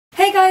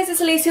guys,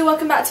 it's Alicia.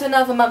 Welcome back to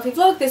another monthly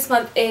vlog. This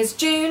month is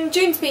June.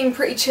 June's been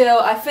pretty chill.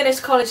 I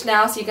finished college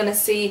now, so you're going to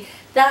see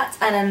that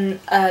and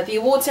then the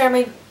award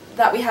ceremony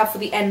that we have for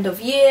the end of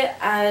year,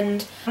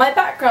 and my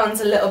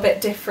background's a little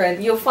bit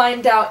different. You'll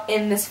find out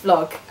in this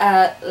vlog.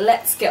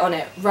 Let's get on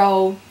it.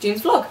 Roll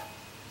June's vlog.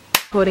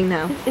 Recording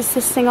now. Is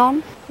this thing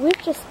on?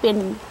 We've just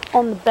been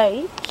on the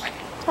beach,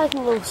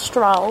 taking a little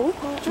stroll.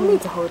 Do you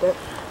need to hold it?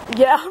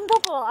 Yeah, I'm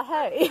not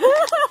hey.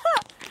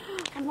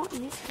 I'm not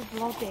used to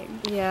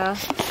vlogging. Yeah.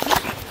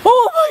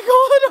 Oh my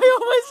god, I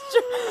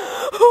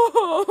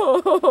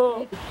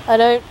almost... I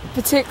don't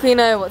particularly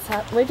know what's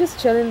happening. We're just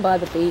chilling by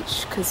the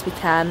beach because we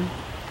can.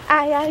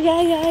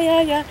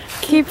 Yeah.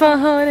 Keep on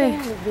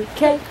holding the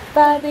cake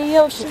by the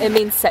ocean. It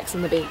means sex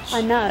on the beach.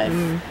 I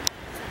know.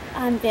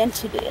 I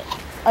invented it.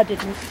 I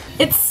didn't.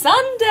 It's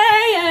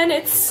Sunday and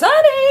it's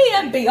sunny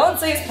and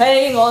Beyonce's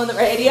playing on the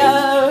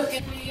radio.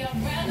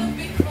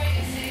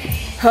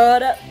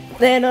 Hold up,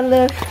 then I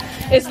look.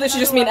 It's literally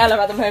just me and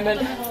Ella at the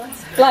moment.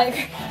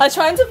 Like, I'm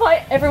trying to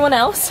invite everyone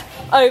else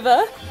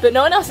over, but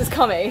no one else is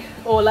coming,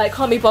 or like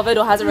can't be bothered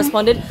or hasn't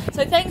responded.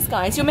 So thanks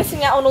guys, you're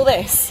missing out on all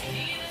this.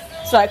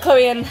 So like,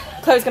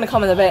 Chloe's gonna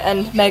come in a bit,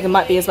 and Megan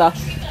might be as well.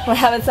 We're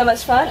having so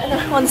much fun, and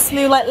I'm on this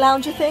new like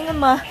lounger thing in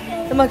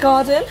my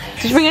garden.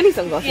 Did you bring any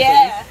sunglasses?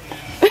 Yeah.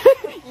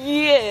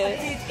 Yeah.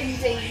 I did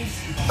indeed.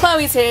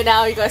 Chloe's here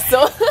now, you guys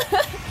saw.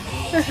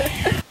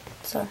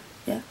 So,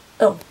 yeah.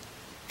 Oh.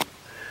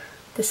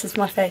 This is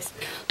my face.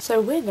 So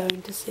we're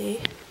going to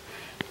see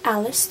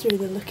Alice through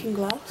the looking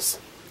glass,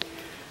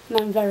 and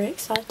I'm very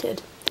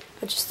excited.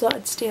 I just thought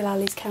I'd steal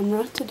Ali's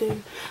camera to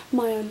do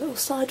my own little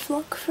side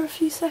vlog for a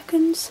few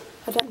seconds.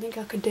 I don't think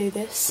I could do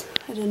this.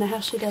 I don't know how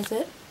she does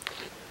it.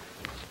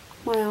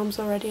 My arm's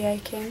already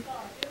aching.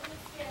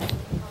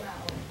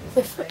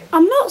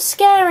 I'm not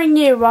scaring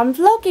you, I'm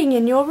vlogging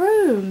in your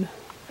room.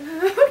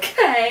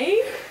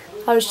 Okay.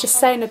 I was just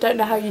saying I don't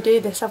know how you do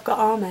this, I've got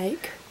arm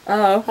ache.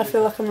 Oh. I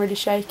feel like I'm really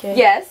shaky.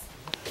 Yes.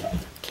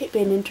 Keep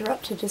being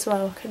interrupted as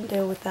well, I couldn't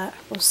deal with that.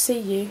 We'll see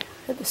you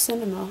at the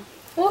cinema.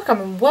 Look, I'm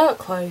in work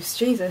clothes,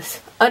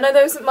 Jesus. I know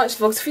there isn't much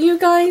vlogs for you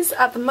guys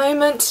at the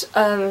moment.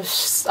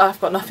 I've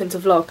got nothing to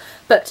vlog.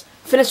 But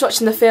finished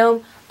watching the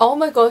film. Oh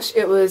my gosh,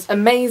 it was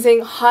amazing.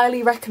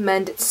 Highly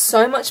recommend. It's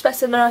so much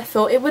better than I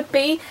thought it would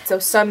be. There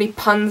were so many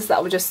puns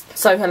that were just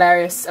so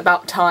hilarious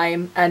about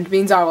time, and me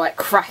and Zara were like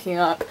cracking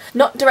up.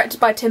 Not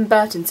directed by Tim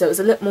Burton, so it was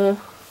a little more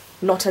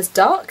not as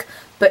dark,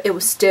 but it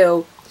was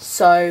still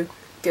so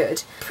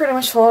good. Pretty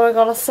much all I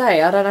gotta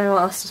say. I don't know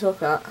what else to talk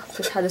about. I've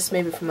just had a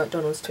smoothie from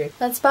McDonald's too.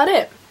 That's about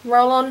it.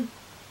 Roll on.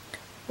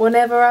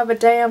 Whenever other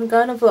day I'm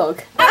gonna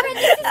vlog. Aaron,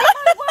 this is in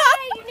my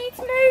way! You need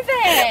to move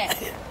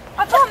it!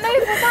 I can't move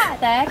with that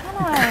there, can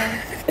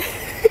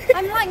I?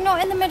 I'm like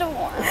not in the middle.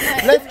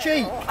 Left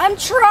cheek! I'm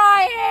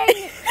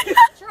trying!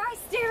 Try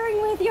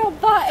steering with your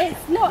butt,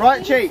 it's not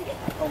Right easy. cheek!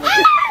 Oh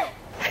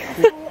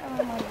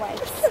my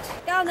waist.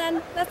 Go on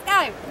then, let's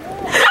go!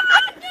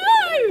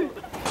 No!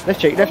 Left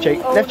cheek, left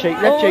cheek, left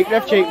cheek, left cheek,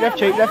 left cheek, left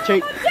cheek, left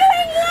cheek. I'm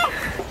doing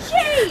left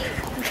cheek!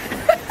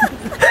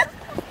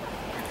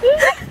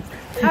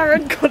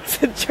 Aaron,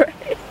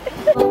 concentrate.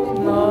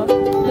 No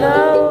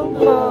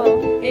more.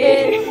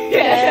 It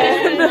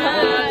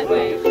cannot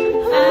wait.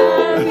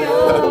 I'm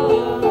yours.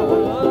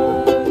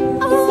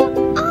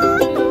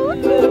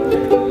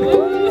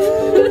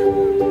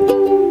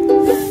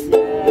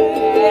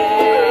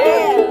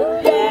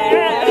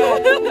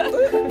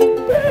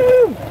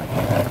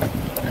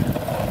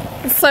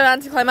 It's so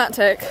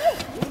anticlimactic.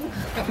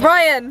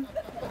 Ryan!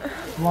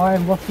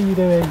 Ryan, what are you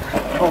doing?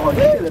 Oh, you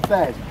shit the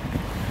bed.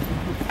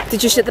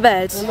 Did you shit the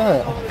bed?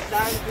 No.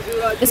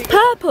 It's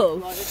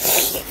purple.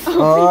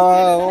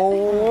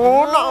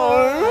 Oh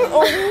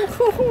no!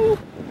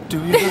 Do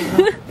you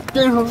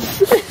know?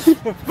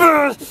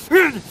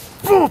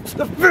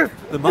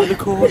 The minor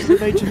chord, the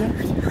major note.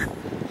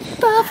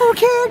 Baffled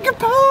king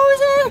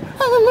composer,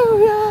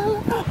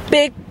 hallelujah.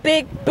 Big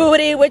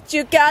booty, what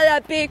you got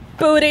a big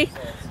booty.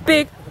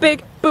 Big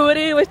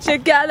booty, what you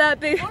got a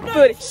big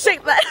booty.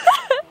 Shake that.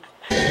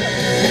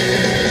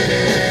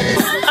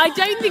 I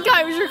don't think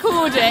I was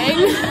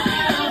recording.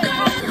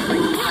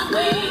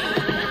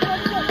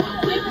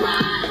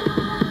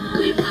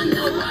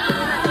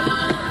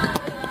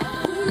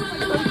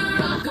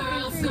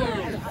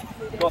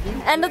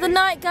 End of the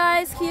night,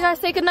 guys. Can you guys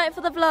say goodnight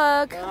for the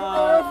vlog?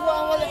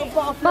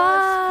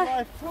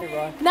 Bye.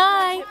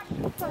 Night.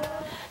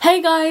 Hey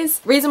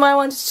guys. Reason why I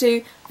wanted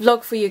to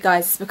vlog for you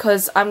guys is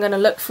because I'm going to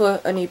look for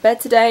a new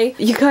bed today.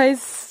 You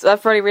guys,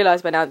 I've probably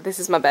realised by now, this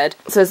is my bed.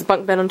 So there's a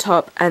bunk bed on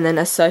top and then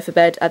a sofa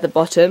bed at the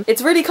bottom.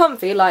 It's really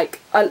comfy, like,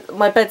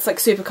 my bed's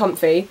like super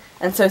comfy,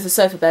 and so is the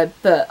sofa bed,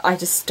 but I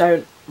just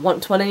don't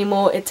want one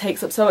anymore. It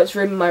takes up so much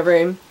room in my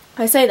room.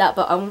 I say that,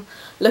 but I'm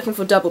looking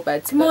for double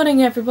beds. Good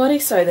morning everybody.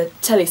 Sorry, the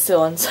telly's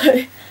still on,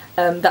 so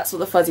that's what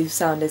the fuzzy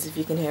sound is if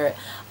you can hear it.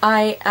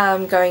 I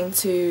am going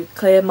to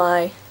clear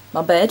my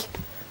bed.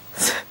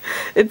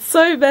 It's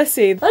so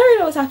messy. I don't really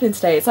know what's happening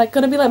today. It's like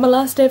gonna be like my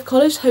last day of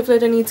college. Hopefully I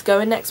don't need to go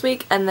in next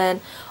week. And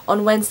then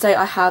on Wednesday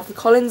I have the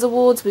Collins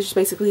Awards, which is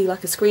basically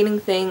like a screening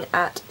thing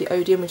at the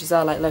Odeon, which is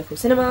our like local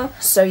cinema.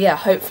 So yeah,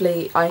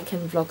 hopefully I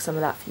can vlog some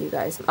of that for you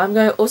guys. I'm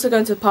also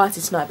going to a party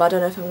tonight, but I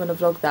don't know if I'm gonna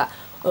vlog that.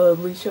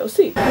 We shall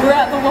see. We're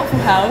at the Waffle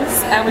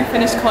House and we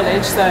finished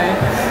college, so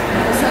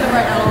we'll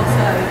celebrate our last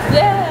day.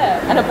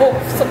 Yeah, and I bought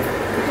some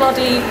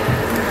bloody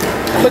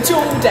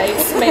Majul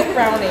dates to make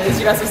brownies.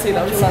 You guys will see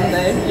that on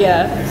Sunday.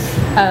 Yeah.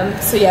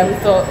 So yeah, we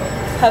thought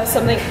have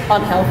something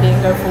unhealthy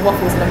and go for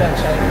waffles and a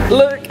milkshake.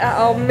 Look at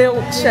our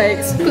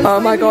milkshakes. Oh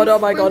my god, oh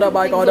my god, oh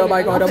my god, oh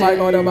my god, oh my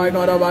god, oh my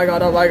god, oh my god,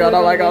 oh my god,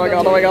 oh my god, oh my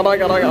god, oh my god, oh my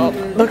god, oh my god.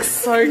 Looks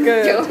so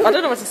good. I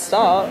don't know where to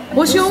start.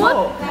 What's your one?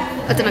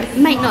 I don't know.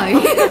 Mate, no.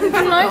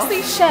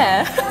 Nicely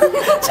share.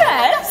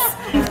 Jess?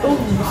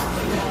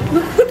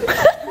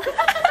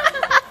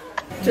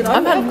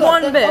 I've had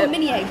one bit.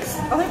 Mini eggs.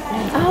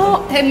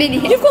 Oh, They're mini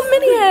eggs. you've got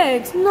mini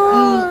eggs.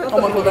 No. Oh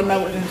my god, I know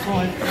what's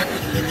inside.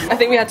 I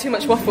think we had too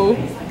much waffle,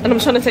 and I'm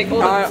trying to take all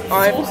the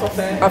sauce off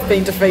it. I've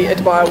been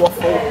defeated by a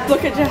waffle.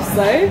 Look at Jess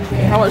though.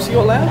 How much you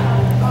got left?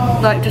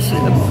 Like just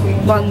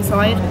one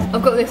side.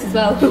 I've got this as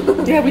well.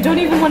 Yeah, we don't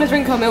even want to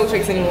drink our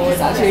milkshakes anymore.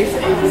 It's actually.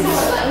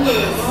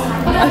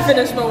 I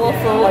finished my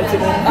waffle.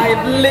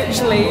 I've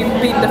literally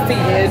been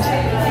defeated.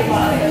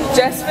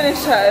 Jess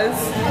finished hers.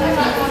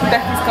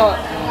 Becky's got.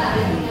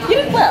 You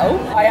did well.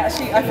 I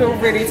feel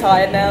really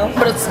tired now,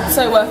 but it's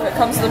so worth it.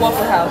 Come to the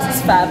Waffle House,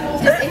 it's fab.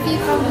 Just if you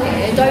come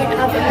here, don't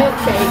have a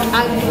milkshake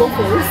and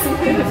waffles.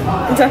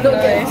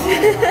 Definitely.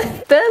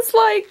 There's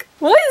like,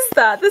 what is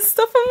that? There's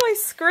stuff on my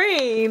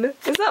screen.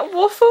 Is that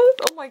waffle?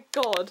 Oh my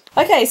god.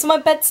 Okay, so my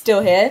bed's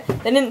still here.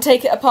 They didn't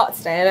take it apart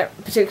today. I don't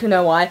particularly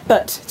know why,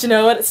 but do you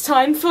know what it's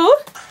time for?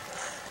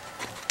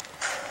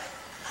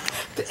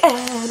 The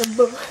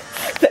animal.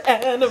 The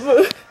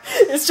animal.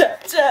 It's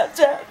chap till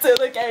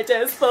the cage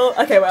is full.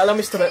 Okay, well, let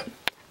me stop it.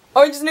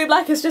 Orange is the New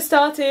Black has just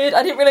started.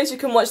 I didn't realise you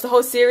can watch the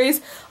whole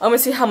series. I'm gonna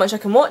see how much I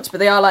can watch, but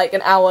they are like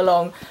an hour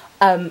long.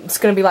 It's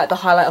gonna be like the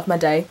highlight of my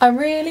day. I'm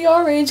really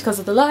orange because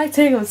of the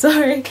lighting, I'm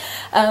sorry.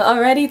 I'm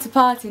ready to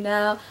party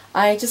now.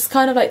 I just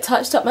kind of like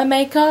touched up my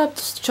makeup,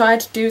 just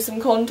tried to do some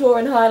contour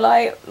and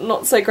highlight.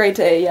 Not so great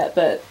at it yet,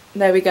 but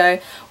there we go.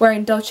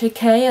 Wearing Dolce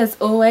K as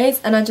always,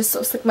 and I just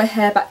sort of slicked my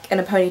hair back in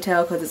a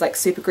ponytail because it's like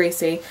super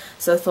greasy,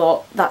 so I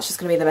thought that's just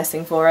gonna be the best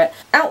thing for it.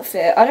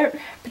 Outfit, I don't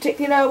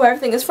particularly know where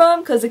everything is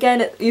from because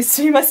again it used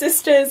to be my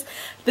sister's.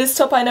 This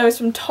top I know is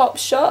from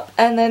Topshop,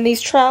 and then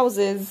these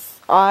trousers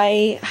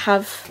I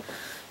have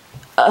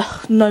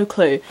no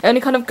clue. It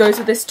only kind of goes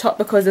with this top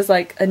because there's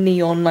like a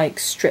neon like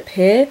strip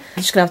here. You're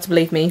just gonna have to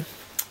believe me.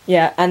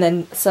 Yeah, and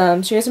then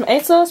some shoes from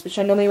ASOS, which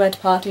I normally wear to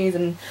parties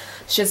and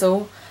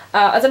shizzle.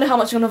 I don't know how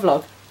much I'm gonna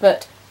vlog,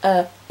 but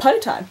party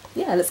time.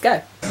 Yeah, let's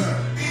go.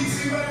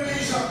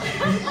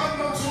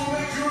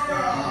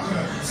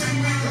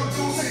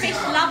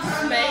 Fish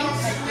loves me.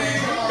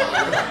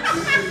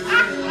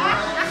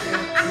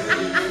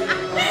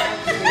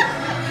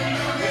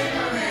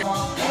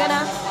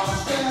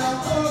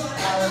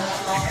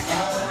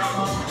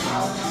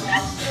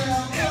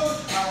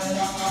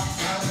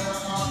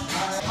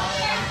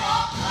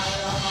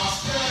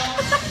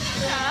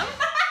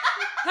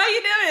 How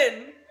you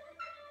doing?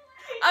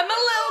 I'm a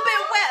little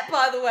bit wet,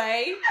 by the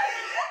way.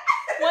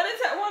 Want to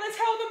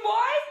tell them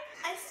why?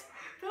 I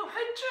spilled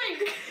my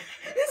drink.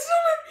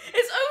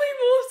 It's only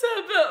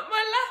water, but my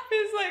lap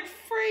is like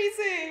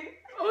freezing.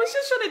 All I was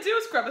just trying to do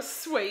was grab a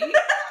sweet.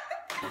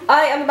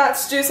 I am about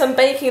to do some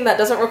baking that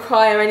doesn't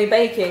require any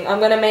baking. I'm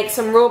going to make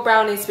some raw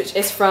brownies, which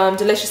is from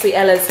Deliciously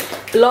Ella's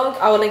blog.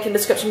 I will link in the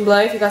description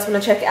below if you guys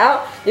want to check it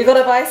out. You've got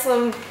to buy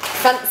some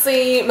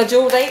fancy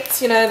Majul dates,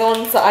 you know, the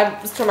ones that I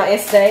was talking about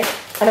yesterday.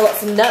 And I got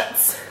some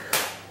nuts.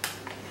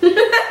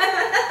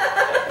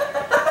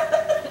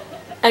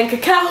 And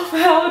cacao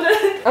powder.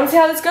 I'm gonna see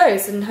how this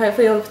goes and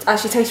hopefully it'll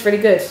actually taste really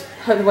good.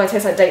 Hope it won't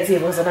taste like dates either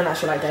because I don't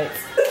actually like dates.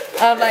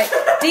 Like,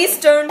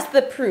 destoned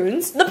the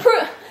prunes. The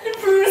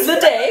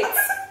dates.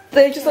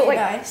 They just look like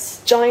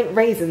nice giant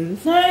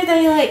raisins. No,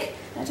 they like,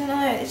 I don't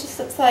know, it just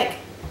looks like...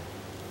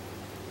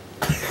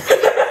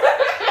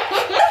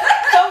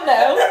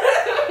 Thumbnail.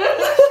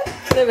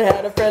 Never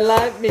had a friend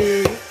like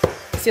me.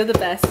 So you're the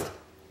best.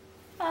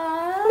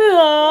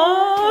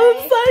 Aww,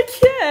 okay. So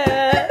cute.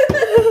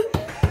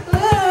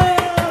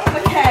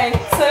 Okay,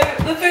 so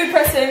the food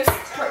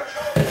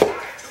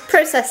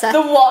processor.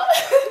 The what?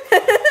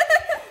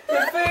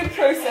 The food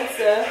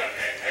processor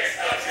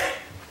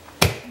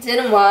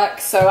didn't work,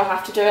 so I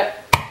have to do it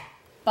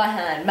by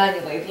hand,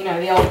 manually. You know,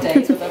 the old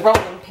days with a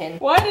rolling pin.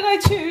 Why did I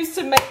choose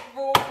to make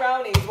raw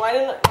brownies? Why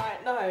didn't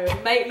I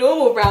make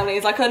normal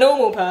brownies like a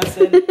normal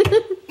person?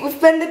 We've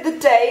blended the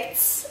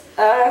dates.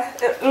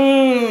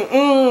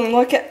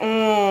 Look at,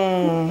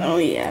 Oh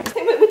yeah. I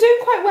think we're doing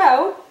quite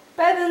well.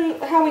 Better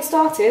than how we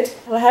started.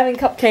 We're having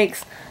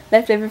cupcakes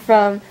left over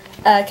from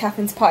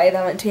Catherine's party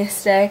that I went to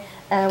yesterday,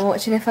 and we're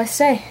watching If I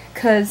Stay,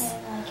 because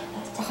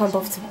I can't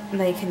bother to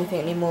make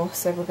anything anymore,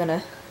 so we're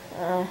gonna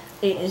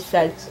Eat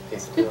instead.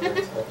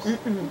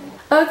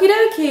 Okie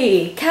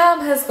dokie, Cam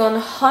has gone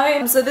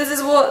home. So this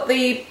is what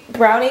the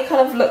brownie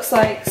kind of looks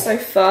like so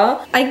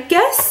far. I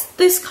guess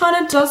this kind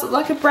of does look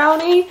like a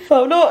brownie,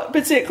 but I'm not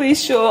particularly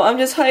sure. I'm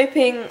just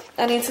hoping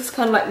I need to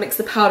kind of like mix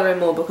the powder in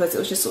more because it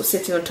was just sort of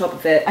sitting on top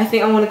of it. I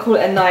think I want to call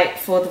it a night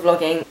for the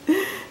vlogging.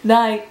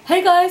 Night.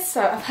 Hey guys,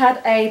 so I've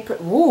had a,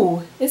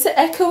 ooh, is it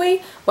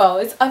echoey? Well,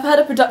 I've had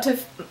a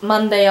productive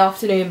Monday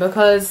afternoon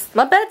because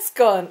my bed's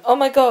gone. Oh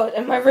my god,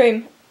 and my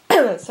room,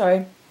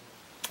 sorry.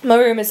 My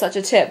room is such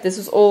a tip. This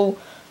was all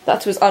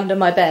that was under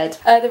my bed.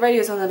 The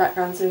radio's on the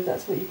background, so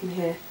that's what you can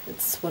hear.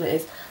 It's what it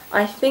is.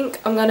 I think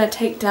I'm gonna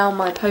take down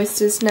my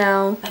posters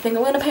now. I think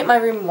I'm gonna paint my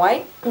room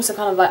white. Also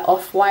kind of like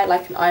off-white,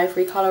 like an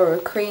ivory colour or a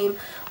cream.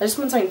 I just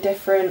want something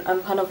different.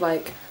 I'm kind of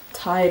like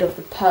tired of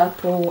the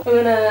purple. I'm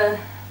gonna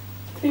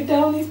take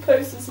down these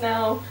posters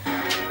now.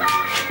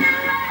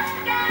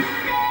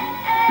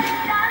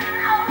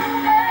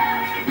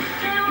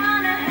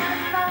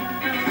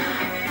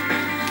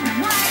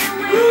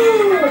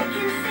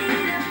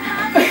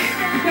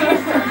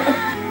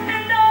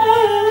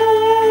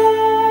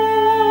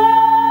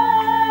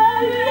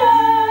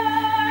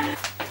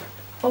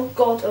 Oh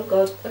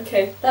god,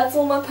 okay, that's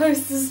all my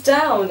posters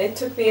down. It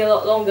took me a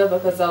lot longer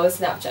because I was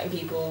Snapchatting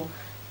people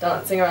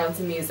dancing around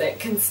to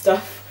music and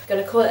stuff.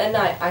 Gonna call it a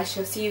night. I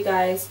shall see you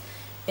guys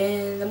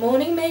in the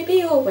morning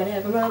maybe, or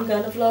whenever I'm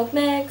gonna vlog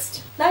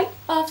next. Night.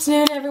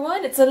 Afternoon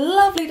everyone, it's a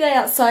lovely day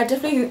outside,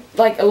 definitely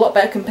like a lot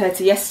better compared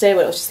to yesterday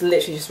when it was just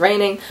literally just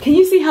raining. Can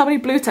you see how many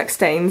blue tack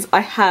stains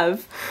I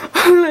have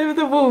all over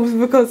the walls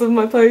because of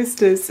my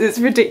posters? It's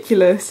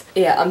ridiculous.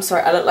 Yeah, I'm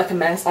sorry, I look like a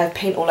mess. I have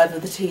paint all over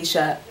the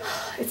t-shirt.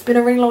 It's been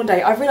a really long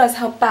day. I've realised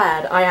how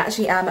bad I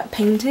actually am at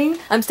painting.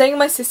 I'm staying in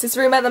my sister's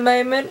room at the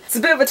moment. It's a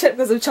bit of a tip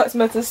because I've chucked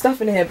most of the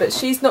stuff in here, but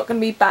she's not going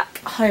to be back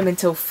home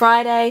until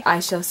Friday. I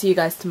shall see you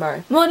guys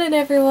tomorrow. Morning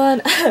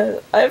everyone.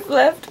 I've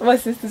left my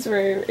sister's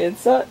room in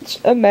such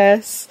a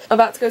mess. I'm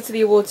about to go to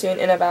the award soon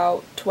in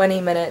about 20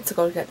 minutes. I've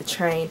got to get the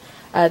train.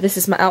 This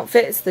is my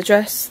outfit. It's the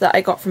dress that I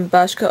got from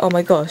Bershka. Oh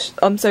my gosh,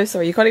 I'm so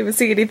sorry. You can't even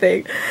see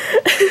anything.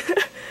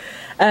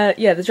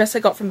 Yeah, the dress I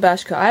got from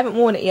Bershka. I haven't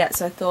worn it yet,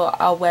 so I thought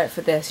I'll wear it for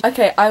this.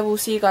 Okay, I will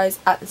see you guys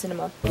at the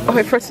cinema. Oh,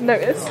 I forgot to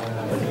notice.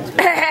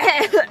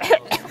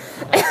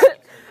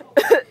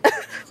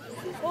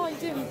 What are you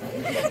doing?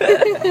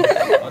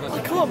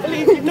 I can't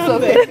believe you've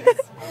done this.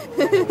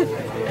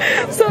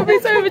 Stop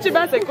being so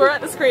overdramatic. We're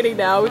at the screening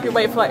now. We've been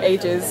waiting for like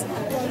ages.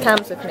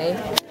 Cam's with me.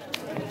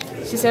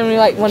 She's only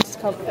like wanted to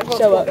come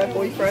show up. Their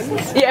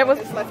boyfriends. Yeah,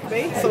 everyone's just left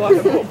me, so I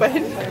can walk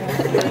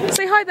Ben.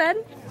 Say hi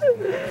then.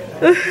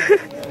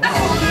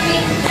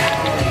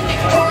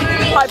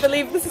 I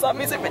believe this is our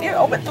music video.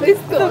 Oh, but please,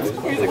 the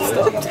music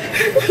stopped.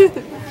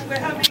 We're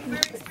having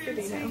very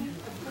experiencing.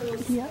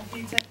 Yeah.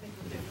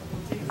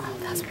 Oh,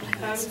 that's what it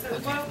is.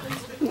 Welcome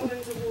to the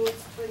Collins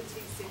Awards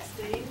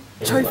 2016.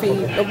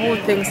 Trophy award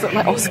things look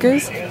like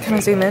Oscars. Can I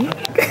zoom in?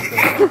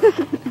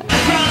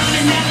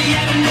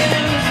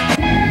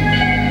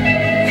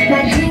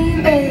 My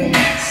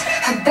demons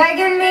are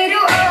begging me to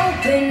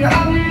open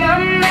up my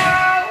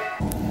mouth.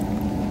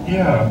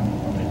 Yeah,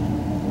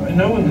 I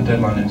know when the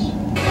deadline is.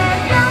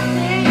 There's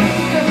nothing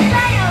to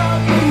say or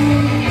do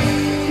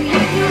to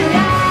keep you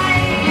alive.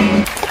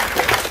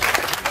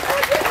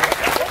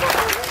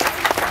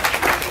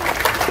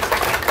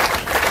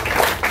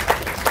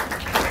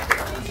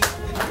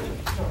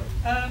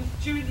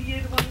 During the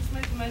year, the ones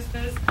made the most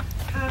buzz: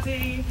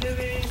 Paddy,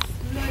 Lewis,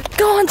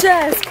 Go on,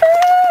 Jess!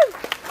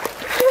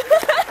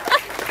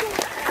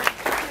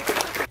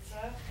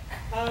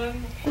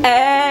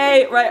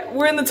 Hey, right,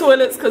 we're in the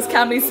toilets because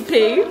Cam needs to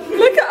pee.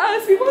 Look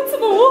at us, we won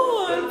some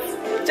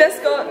awards. Jess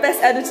got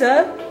Best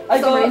Editor.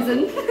 I got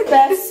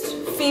Best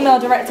Female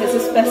Director.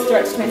 This is Best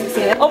Director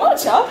 2016. Oh, I'm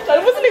chuffed.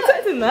 I wasn't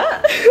expecting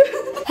that.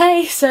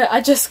 Hey, so I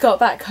just got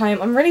back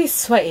home. I'm really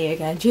sweaty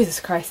again. Jesus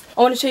Christ.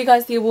 I want to show you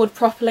guys the award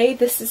properly.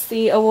 This is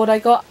the award I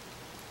got.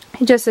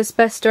 It just says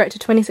Best Director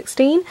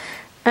 2016,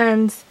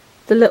 and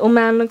the little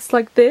man looks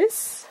like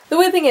this. The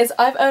weird thing is,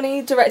 I've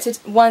only directed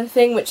one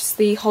thing, which is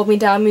the Hold Me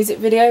Down music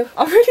video.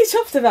 I'm really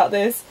chuffed about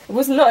this. I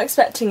was not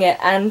expecting it,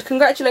 and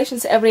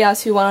congratulations to everybody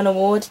else who won an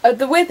award.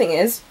 The weird thing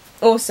is,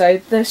 also,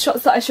 the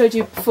shots that I showed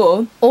you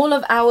before, all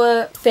of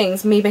our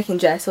things, me, Becky and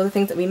Jess, all the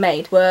things that we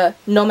made, were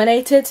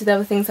nominated, so there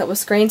were things that were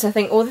screened. So I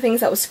think all the things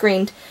that were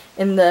screened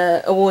in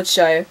the award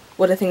show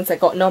were the things that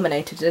got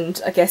nominated,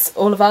 and I guess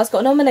all of ours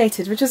got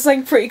nominated, which is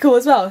like pretty cool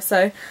as well. So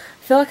I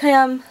feel like I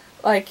am,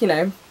 like, you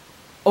know,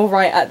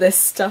 alright at this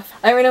stuff.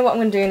 I don't really know what I'm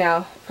going to do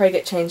now. Probably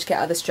get changed, get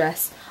out of this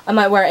dress. I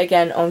might wear it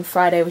again on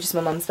Friday, which is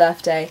my mum's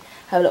birthday.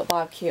 Have a little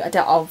barbecue. I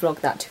doubt I'll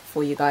vlog that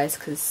for you guys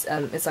because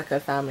it's like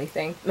a family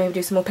thing. Maybe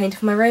do some more painting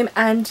for my room,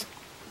 and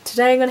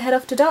today I'm going to head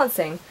off to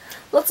dancing.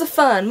 Lots of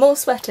fun, more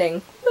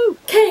sweating. Woo.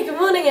 Okay, good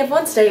morning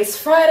everyone. Today is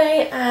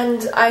Friday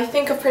and I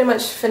think I've pretty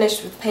much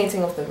finished with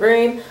painting of the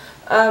room.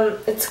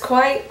 It's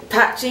quite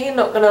patchy,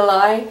 not going to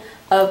lie,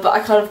 but I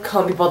kind of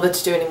can't be bothered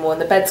to do anymore,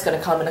 and the bed's going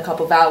to come in a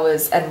couple of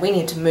hours and we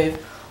need to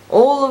move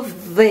all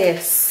of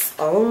this,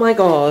 oh my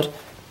god,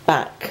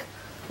 back.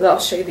 But I'll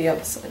show you the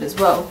other side as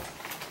well.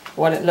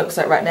 What it looks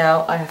like right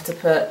now, I have to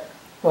put,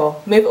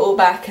 well, move it all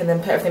back and then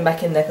put everything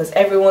back in there because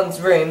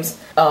everyone's rooms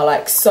are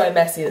like so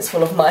messy. It's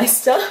full of my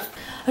stuff.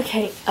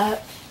 Okay,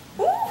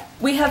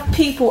 we have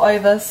people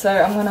over, so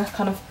I'm gonna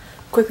kind of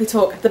quickly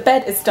talk. The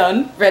bed is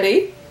done.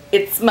 Ready?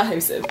 It's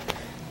massive.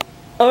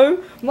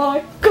 Oh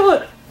my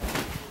god!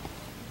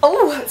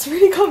 Oh, it's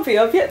really comfy.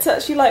 I've yet to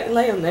actually like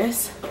lay on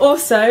this.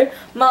 Also,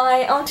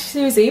 my Auntie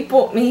Susie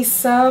bought me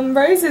some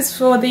roses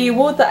for the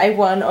award that I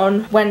won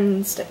on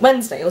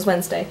Wednesday. It was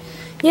Wednesday.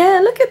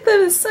 Yeah, look at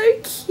them, it's so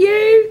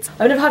cute.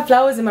 I've never had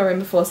flowers in my room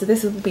before, so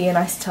this will be a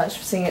nice touch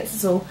for seeing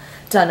it's all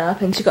done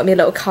up. And she got me a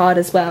little card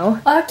as well.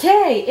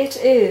 Okay, it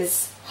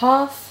is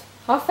half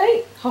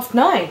 8? Half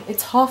 9.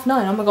 It's half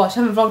 9. Oh my gosh, I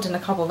haven't vlogged in a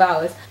couple of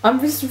hours.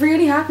 I'm just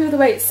really happy with the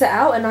way it's set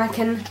out, and I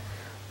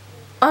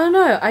don't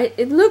know,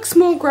 it looks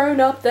more grown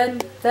up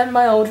than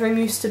my old room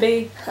used to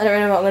be. I don't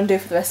really know what I'm going to do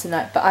for the rest of the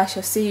night, but I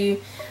shall see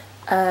you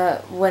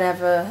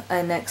whenever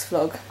I next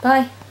vlog.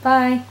 Bye.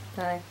 Bye.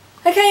 Bye.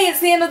 Okay, it's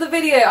the end of the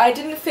video. I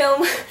didn't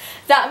film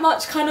that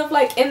much kind of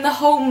like in the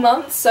whole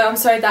month, so I'm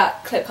sorry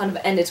that clip kind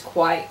of ended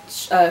quite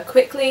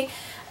quickly.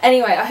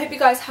 Anyway, I hope you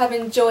guys have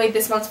enjoyed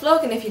this month's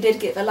vlog, and if you did,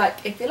 give a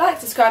like. If you like,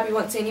 subscribe if you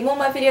want to see any more of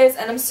my videos,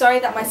 and I'm sorry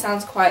that my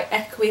sound's quite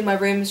echoey. My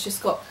room's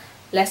just got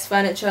less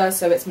furniture,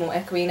 so it's more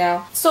echoey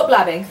now. Stop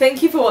blabbing.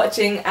 Thank you for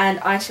watching, and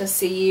I shall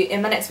see you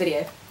in my next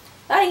video.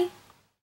 Bye!